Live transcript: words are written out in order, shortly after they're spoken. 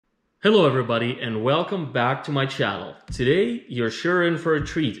Hello everybody and welcome back to my channel. Today you're sure in for a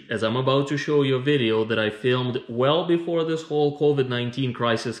treat as I'm about to show you a video that I filmed well before this whole COVID-19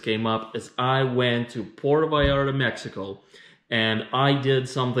 crisis came up as I went to Puerto Vallarta, Mexico, and I did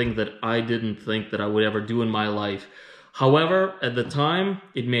something that I didn't think that I would ever do in my life. However, at the time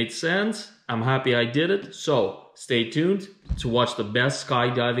it made sense. I'm happy I did it, so stay tuned to watch the best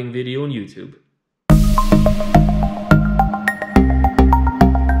skydiving video on YouTube.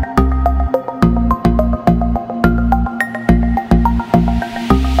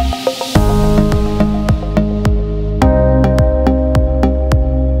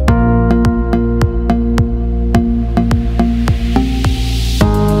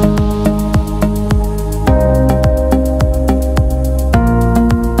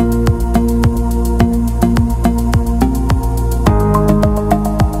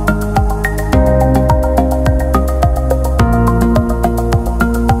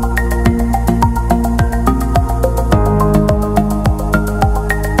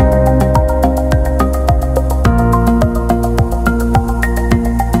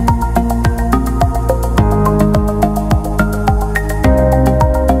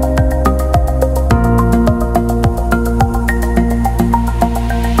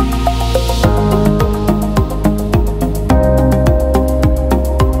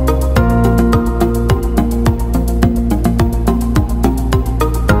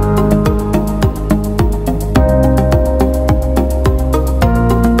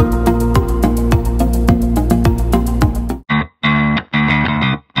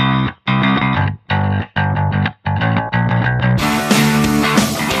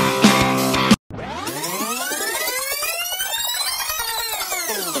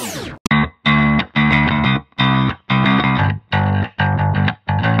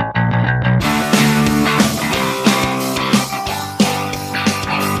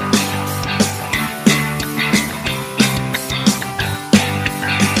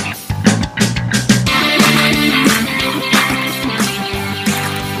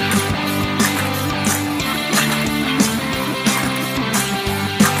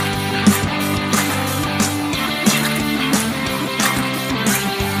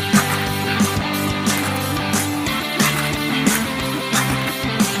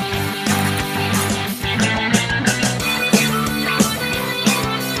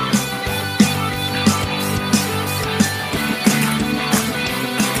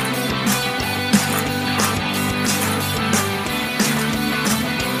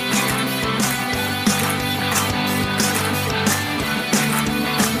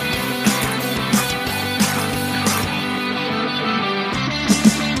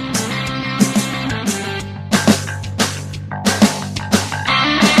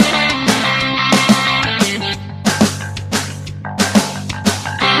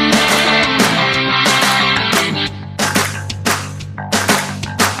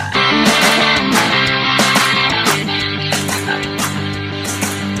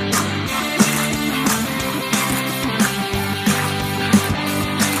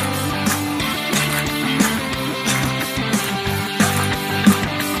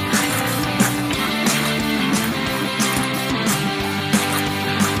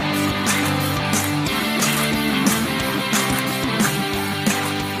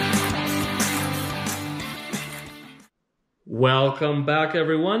 Welcome back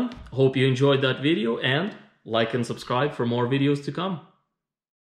everyone. Hope you enjoyed that video and like and subscribe for more videos to come.